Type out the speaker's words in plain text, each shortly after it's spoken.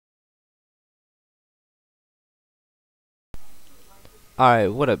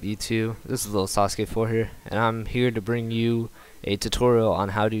Alright, what up YouTube? This is little Project64 here, and I'm here to bring you a tutorial on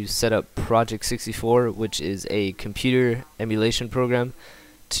how to set up Project64, which is a computer emulation program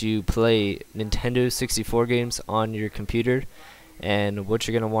to play Nintendo 64 games on your computer. And what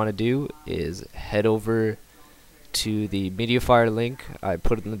you're going to want to do is head over to the MediaFire link I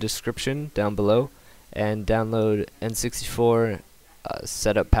put in the description down below and download N64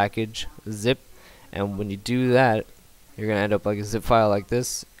 setup package zip. And when you do that, you're going to end up like a zip file like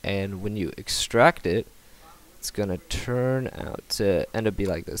this, and when you extract it, it's going to turn out to end up be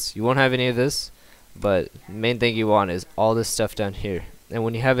like this. You won't have any of this, but the main thing you want is all this stuff down here. And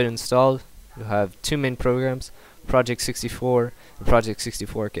when you have it installed, you'll have two main programs, Project64 and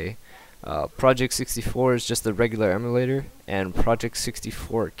Project64K. Project64 is just the regular emulator, and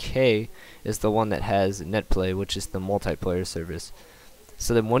Project64K is the one that has Netplay, which is the multiplayer service.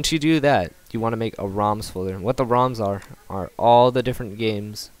 So then once you do that, you want to make a ROMs folder. And what the ROMs are all the different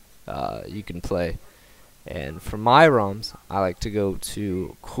games you can play. And for my ROMs, I like to go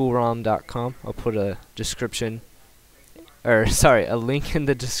to coolrom.com. I'll put a description, or sorry, a link in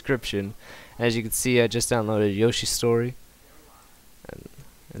the description. As you can see, I just downloaded Yoshi's Story. And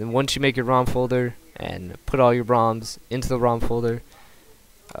then once you make your ROM folder and put all your ROMs into the ROM folder,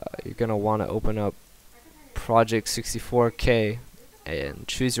 you're going to want to open up Project64K and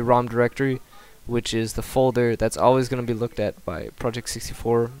choose your ROM directory, which is the folder that's always going to be looked at by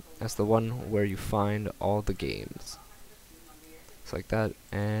Project64 as the one where you find all the games. It's like that,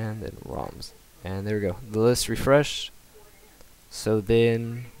 and then ROMs. And there we go. The list refreshed. So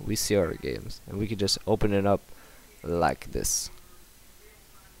then we see our games, and we can just open it up like this.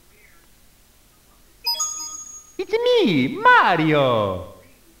 It's me, Mario!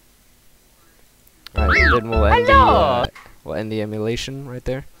 Alright, then we'll end the emulation right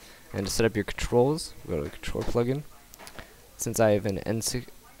there. And to set up your controls, go to the control plugin. Since I have an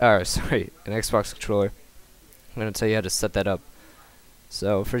Xbox controller, I'm going to tell you how to set that up.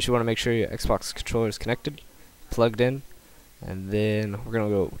 So first you want to make sure your Xbox controller is connected, plugged in, and then we're going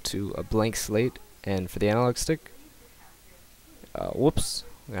to go to a blank slate. And for the analog stick, I'm going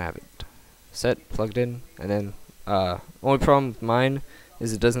to have it set, plugged in, and then only problem with mine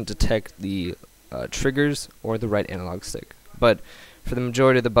is it doesn't detect the triggers or the right analog stick. But for the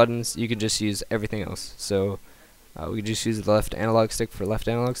majority of the buttons, you can just use everything else. So we can just use the left analog stick for left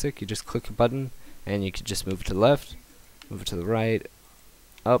analog stick. You just click a button, and you can just move it to the left, move it to the right,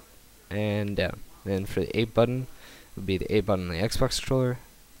 up, and down. Then for the A button, would be the A button on the Xbox controller.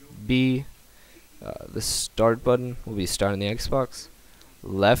 B, the start button will be start on the Xbox.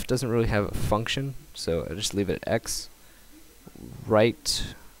 Left doesn't really have a function, so I just leave it at X.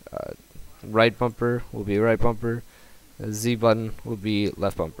 Right, right bumper will be right bumper. The Z button will be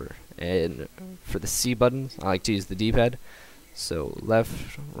left bumper. And for the C buttons, I like to use the D-pad. So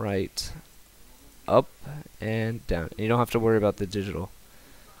left, right, up, and down. And you don't have to worry about the digital.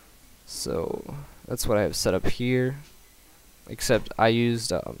 So that's what I have set up here. Except I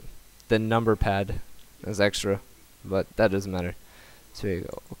used the number pad as extra, but that doesn't matter. So here you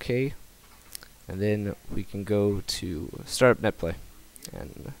go. Okay. And then we can go to start up Netplay.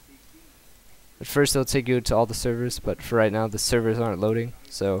 And at first it'll take you to all the servers, but for right now the servers aren't loading.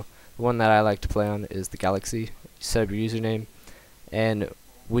 So the one that I like to play on is the Galaxy. You set up your username, and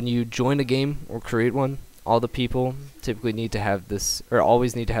when you join a game or create one, all the people typically need to have this, or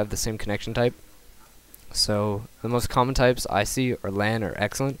always need to have the same connection type. So the most common types I see are LAN or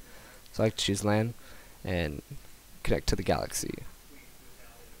Excellent. So I like to choose LAN and connect to the Galaxy.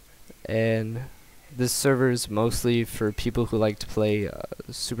 And this server is mostly for people who like to play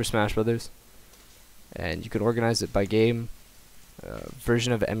Super Smash Brothers. And you can organize it by game,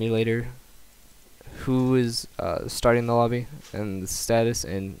 version of emulator, who is starting the lobby, and the status,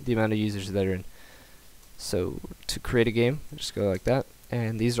 and the amount of users that are in. So to create a game, just go like that.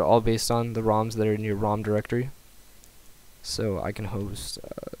 And these are all based on the ROMs that are in your ROM directory. So I can host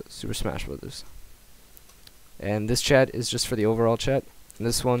Super Smash Brothers. And this chat is just for the overall chat. And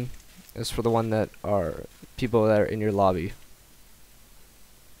this one is for the one that are people that are in your lobby.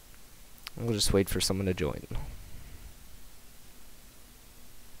 We'll just wait for someone to join.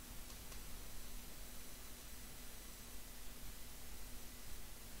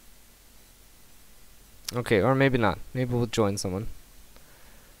 Okay, or maybe not. Maybe we'll join someone.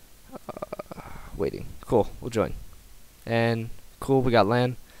 Waiting. Cool, we'll join. And cool, we got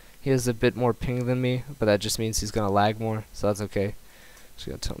LAN. He has a bit more ping than me, but that just means he's gonna lag more, so that's okay. Just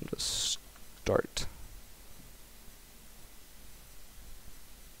gonna tell him to start.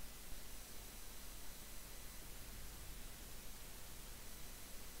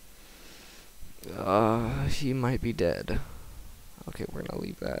 He might be dead. Okay, we're gonna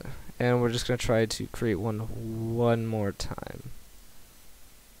leave that, and we're just gonna try to create one more time.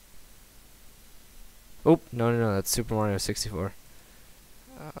 Oh, no, that's Super Mario 64.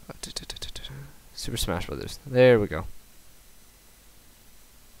 Super Smash Brothers. There we go.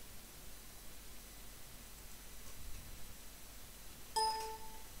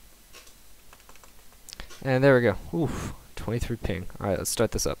 And there we go. Oof, 23 ping. Alright, let's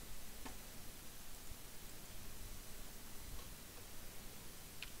start this up.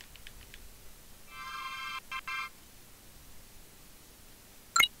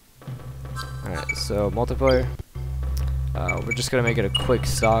 Alright, so multiplayer. We're just gonna make it a quick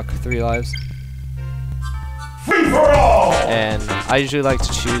stock 3 lives. Free for all! And I usually like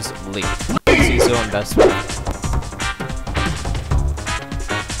to choose Link. He's the one best with.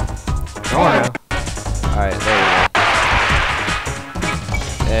 Oh no. Alright, there we go.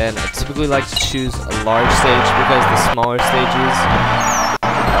 And I typically like to choose a large stage because the smaller stages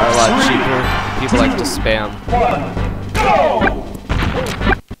are a lot cheaper. People like to spam.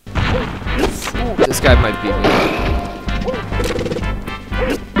 Ooh, this guy might beat me.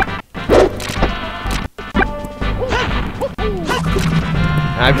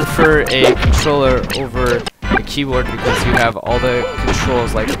 And I prefer a controller over a keyboard because you have all the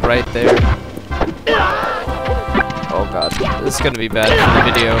controls like right there. Oh god, this is gonna be bad for the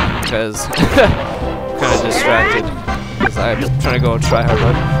video because I'm kind of distracted because I'm trying to go and try hard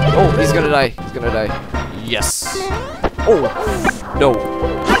mode. Oh, he's gonna die. He's gonna die. Yes. Oh no.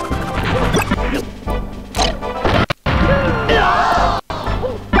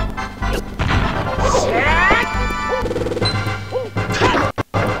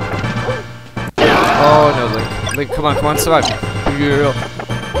 Oh no, Link, come on, survive. Yeah.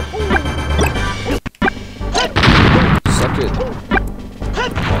 Suck it.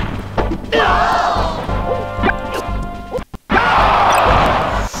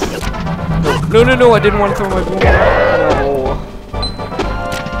 No, I didn't want to throw my boom. No.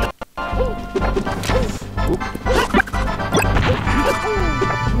 Oop.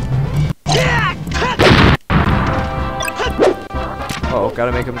 Oh,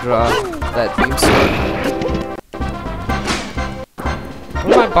 gotta make him draw that beam sword.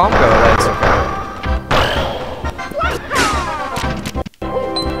 Where did my bomb go? That's okay.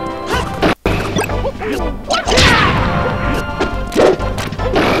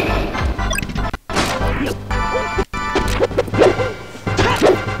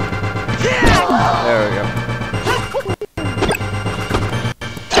 There we go.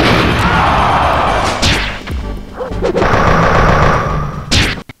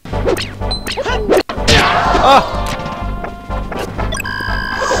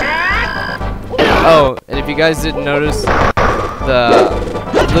 Oh, and if you guys didn't notice, the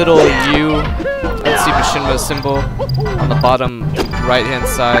little U and Super Machinima symbol on the bottom right hand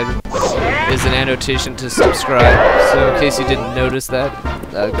side is an annotation to subscribe. So in case you didn't notice that,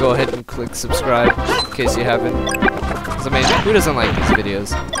 go ahead and click subscribe in case you haven't. Because I mean, who doesn't like these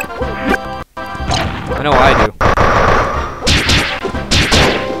videos? I know I do.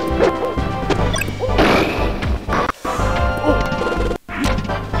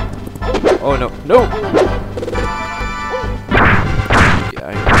 Oh no, no!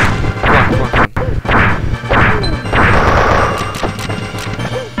 Yeah, come on.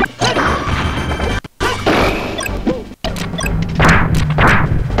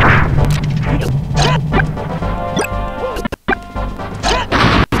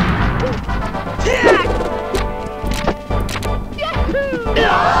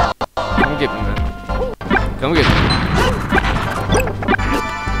 Come get me, man. Come get me.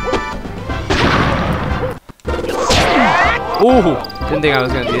 Ooh! Didn't think I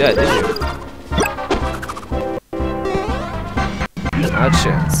was gonna do that, did you? Not a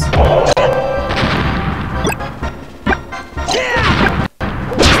chance.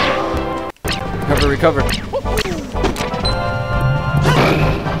 Recover.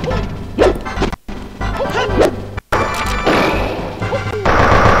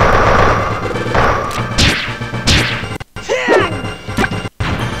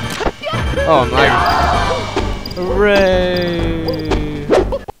 Oh, I'm lagging. Hooray!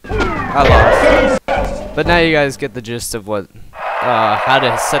 I lost. But now you guys get the gist of what, how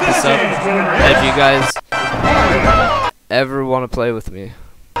to set this up. And if you guys ever want to play with me,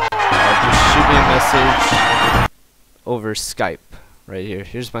 just shoot me a message over Skype right here.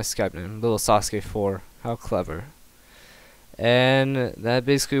 Here's my Skype name, Little Sasuke4. How clever. And that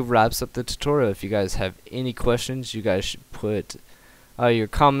basically wraps up the tutorial. If you guys have any questions, you guys should put your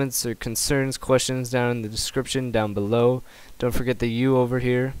comments or concerns, questions down in the description down below. Don't forget the U over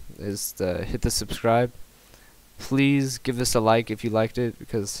here is to hit the subscribe. please give us a like if you liked it,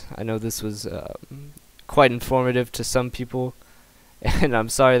 because I know this was quite informative to some people. And I'm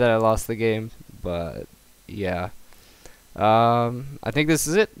sorry that I lost the game, but yeah. I think this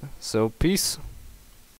is it. So peace.